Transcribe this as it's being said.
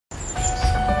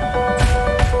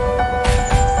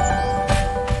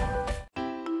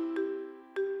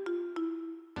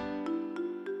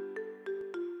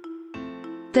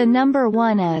The number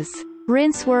one is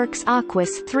RinseWorks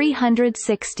Aquaus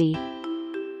 360.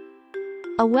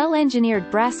 A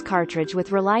well-engineered brass cartridge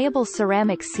with reliable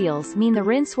ceramic seals mean the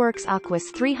RinseWorks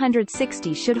Aquaus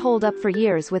 360 should hold up for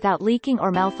years without leaking or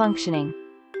malfunctioning.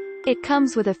 It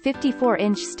comes with a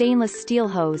 54-inch stainless steel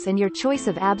hose and your choice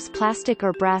of ABS plastic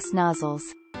or brass nozzles.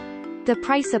 The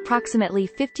price approximately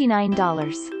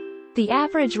 $59. The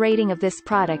average rating of this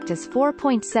product is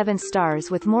 4.7 stars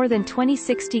with more than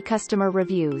 2060 customer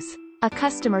reviews. A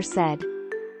customer said,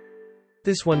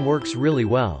 "This one works really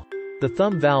well. The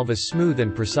thumb valve is smooth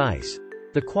and precise.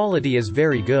 The quality is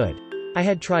very good. I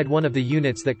had tried one of the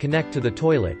units that connect to the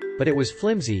toilet, but it was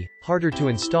flimsy, harder to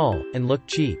install, and looked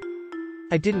cheap.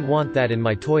 I didn't want that in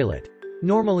my toilet.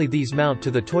 Normally these mount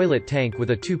to the toilet tank with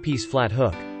a two-piece flat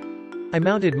hook. I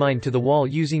mounted mine to the wall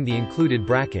using the included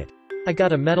bracket. I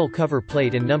got a metal cover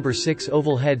plate and number 6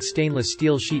 oval head stainless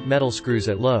steel sheet metal screws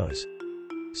at Lowe's.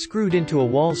 Screwed into a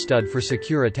wall stud for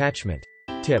secure attachment.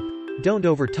 Tip: don't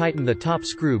over-tighten the top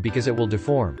screw because it will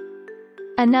deform."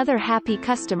 Another happy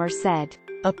customer said,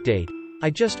 Update: I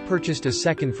just purchased a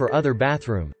second for other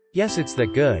bathroom. Yes, it's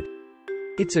that good.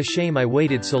 It's a shame I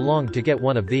waited so long to get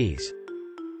one of these.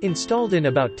 Installed in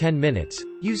about 10 minutes,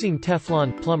 using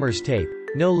Teflon plumber's tape,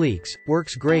 no leaks,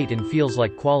 works great and feels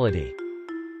like quality.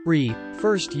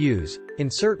 First use,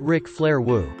 insert Ric Flair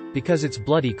woo, because it's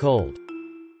bloody cold.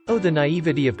 Oh, the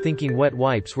naivety of thinking wet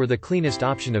wipes were the cleanest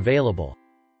option available.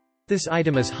 This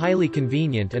item is highly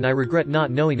convenient and I regret not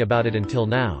knowing about it until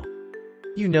now.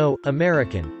 You know,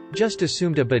 American. Just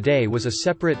assumed a bidet was a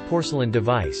separate porcelain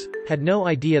device, had no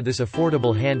idea this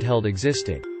affordable handheld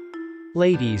existed.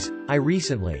 Ladies, I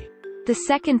recently. The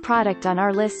second product on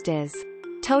our list is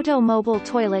Toto Mobile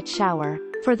Toilet Shower.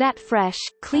 For that fresh,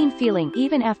 clean feeling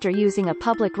even after using a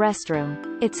public restroom,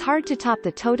 it's hard to top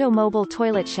the Toto Mobile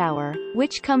Toilet Shower,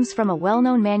 which comes from a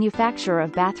well-known manufacturer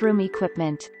of bathroom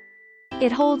equipment.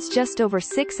 It holds just over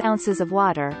 6 ounces of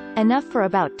water, enough for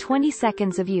about 20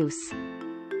 seconds of use.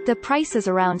 The price is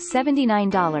around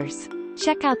 $79.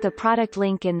 Check out the product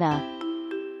link in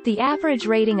The average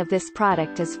rating of this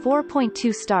product is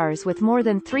 4.2 stars with more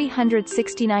than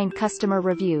 369 customer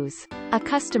reviews. A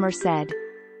customer said,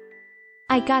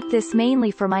 "I got this mainly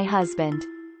for my husband.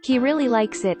 He really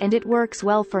likes it and it works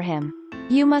well for him.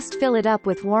 You must fill it up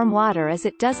with warm water as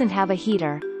it doesn't have a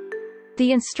heater.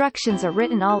 The instructions are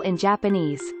written all in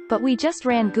Japanese, but we just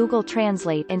ran Google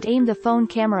Translate and aimed the phone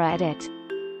camera at it.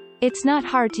 It's not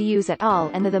hard to use at all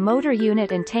and the motor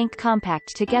unit and tank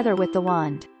compact together with the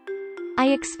wand.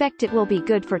 I expect it will be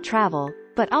good for travel,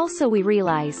 but also we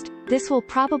realized, this will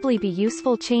probably be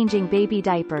useful changing baby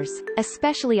diapers,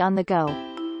 especially on the go.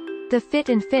 The fit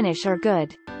and finish are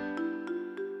good."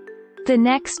 The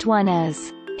next one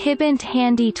is Hibbent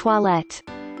Handy Toilette.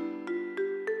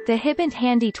 The Hibbent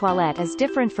Handy Toilette is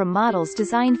different from models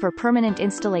designed for permanent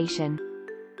installation.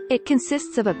 It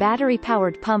consists of a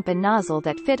battery-powered pump and nozzle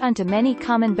that fit onto many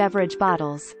common beverage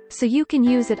bottles, so you can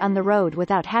use it on the road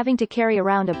without having to carry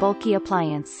around a bulky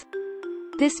appliance.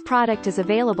 This product is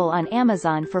available on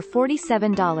Amazon for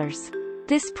 $47.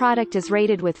 This product is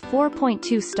rated with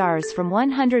 4.2 stars from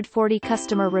 140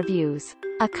 customer reviews.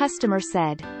 A customer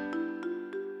said,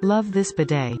 "Love this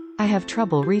bidet. I have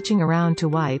trouble reaching around to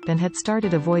wipe and had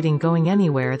started avoiding going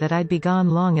anywhere that I'd be gone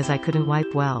long as I couldn't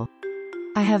wipe well.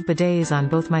 I have bidets on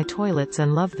both my toilets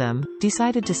and love them,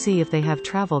 decided to see if they have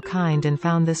travel kind and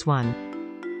found this one.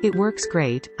 It works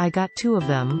great. I got 2 of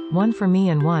them, one for me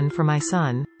and one for my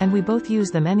son, and we both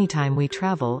use them anytime we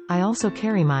travel. I also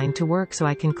carry mine to work so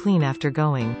I can clean after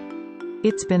going.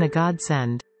 It's been a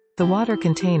godsend. The water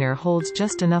container holds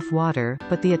just enough water,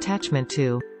 but the attachment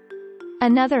too."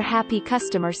 Another happy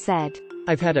customer said,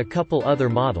 I've had a couple other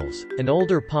models, an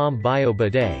older Palm Bio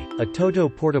bidet, a Toto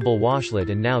portable washlet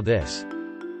and now this.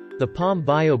 The Palm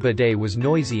Bio bidet was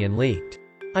noisy and leaked.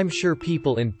 I'm sure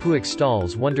people in PUIC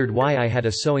stalls wondered why I had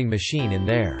a sewing machine in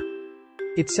there.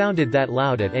 It sounded that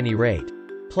loud at any rate.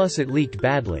 Plus it leaked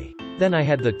badly. Then I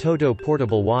had the Toto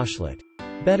portable washlet.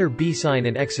 Better B-sign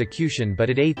and execution, but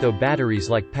it ate though batteries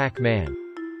like Pac-Man.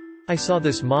 I saw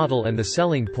this model and the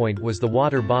selling point was the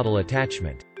water bottle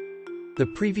attachment. The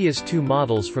previous 2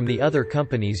 models from the other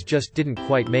companies just didn't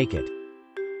quite make it.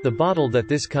 The bottle that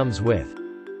this comes with.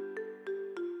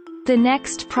 The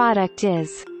next product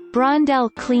is Brondell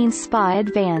Clean Spa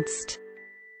Advanced.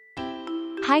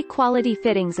 High-quality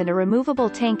fittings and a removable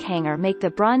tank hanger make the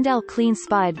Brondell Clean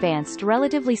Spa Advanced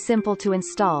relatively simple to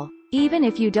install, even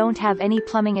if you don't have any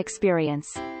plumbing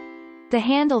experience. The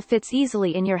handle fits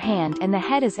easily in your hand and the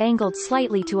head is angled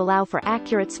slightly to allow for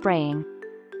accurate spraying.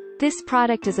 This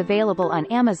product is available on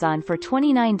Amazon for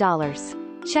 $29.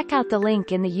 Check out the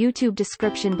link in the YouTube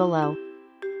description below.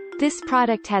 This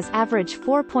product has average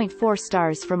 4.4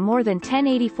 stars from more than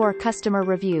 1084 customer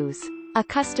reviews. A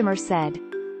customer said,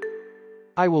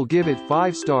 I will give it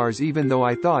 5 stars even though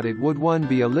I thought it would 1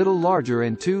 be a little larger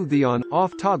and 2 the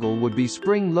on-off toggle would be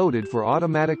spring-loaded for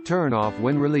automatic turn-off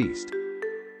when released.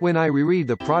 When I reread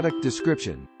the product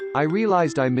description, I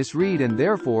realized I misread and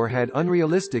therefore had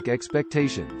unrealistic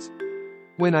expectations.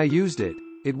 When I used it,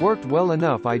 it worked well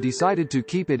enough I decided to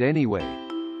keep it anyway.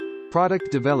 Product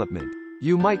development.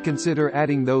 You might consider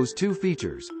adding those 2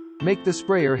 features. Make the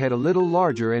sprayer head a little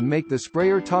larger and make the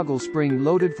sprayer toggle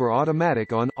spring-loaded for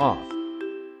automatic on-off.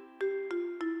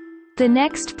 The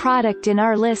next product in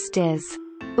our list is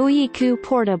Uyicoo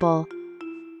Portable.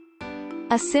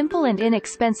 A simple and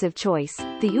inexpensive choice,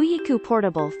 the Uyicoo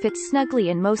Portable fits snugly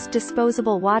in most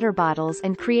disposable water bottles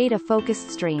and create a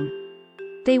focused stream.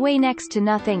 They weigh next to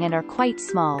nothing and are quite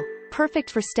small,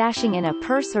 perfect for stashing in a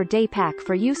purse or day pack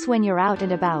for use when you're out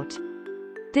and about.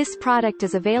 This product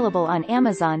is available on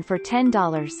Amazon for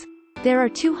 $10. There are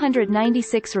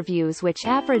 296 reviews which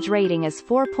average rating is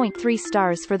 4.3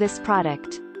 stars for this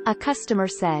product. A customer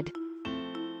said,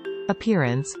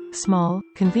 Appearance, small,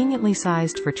 conveniently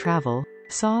sized for travel,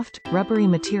 soft, rubbery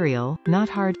material, not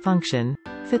hard. Function,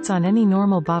 fits on any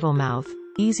normal bottle mouth,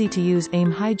 easy to use.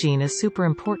 Hygiene is super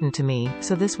important to me,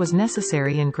 so this was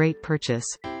necessary and great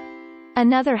purchase.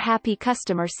 Another happy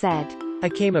customer said, I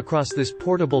came across this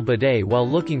portable bidet while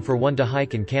looking for one to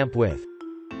hike and camp with.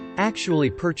 Actually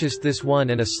purchased this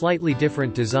one and a slightly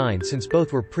different design since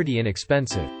both were pretty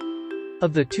inexpensive.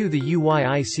 Of the 2, the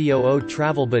Uyicoo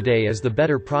Travel Bidet is the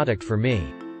better product for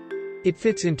me. It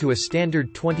fits into a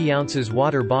standard 20 ounces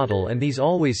water bottle and these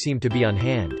always seem to be on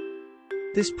hand.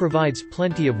 This provides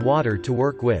plenty of water to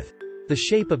work with. The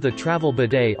shape of the travel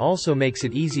bidet also makes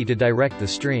it easy to direct the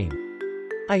stream.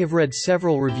 I have read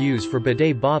several reviews for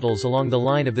bidet bottles along the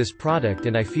line of this product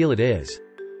and I feel it is.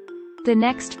 The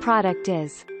next product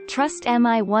is Trust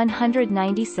Mi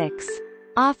 196.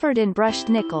 Offered in brushed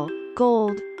nickel,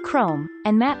 gold, chrome,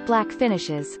 and matte black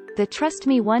finishes, the Trust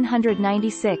Me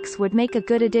 196 would make a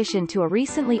good addition to a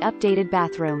recently updated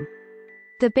bathroom.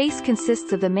 The base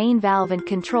consists of the main valve and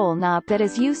control knob that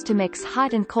is used to mix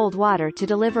hot and cold water to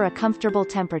deliver a comfortable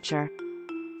temperature.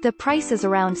 The price is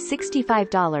around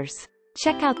 $65.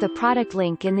 Check out the product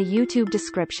link in the YouTube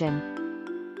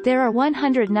description. There are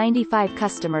 195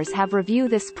 customers have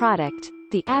reviewed this product.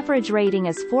 The average rating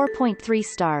is 4.3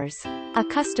 stars. A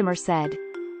customer said,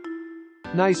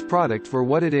 Nice product for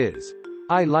what it is.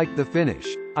 I like the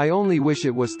finish. I only wish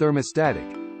it was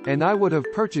thermostatic. And I would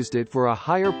have purchased it for a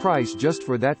higher price just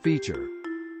for that feature.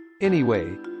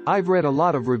 Anyway, I've read a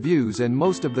lot of reviews and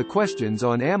most of the questions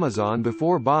on Amazon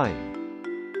before buying.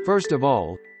 First of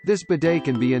all, this bidet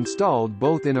can be installed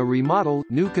both in a remodel,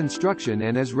 new construction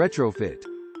and as retrofit.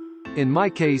 In my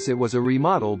case it was a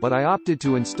remodel but I opted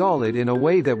to install it in a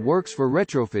way that works for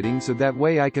retrofitting so that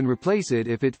way I can replace it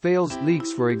if it fails,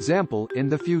 leaks for example, in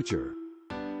the future.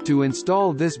 To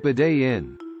install this bidet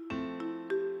in.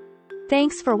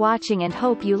 Thanks for watching and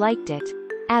hope you liked it.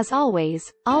 As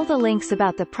always, all the links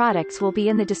about the products will be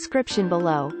in the description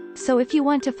below, so if you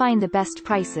want to find the best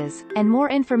prices, and more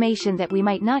information that we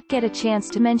might not get a chance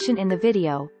to mention in the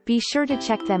video, be sure to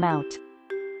check them out.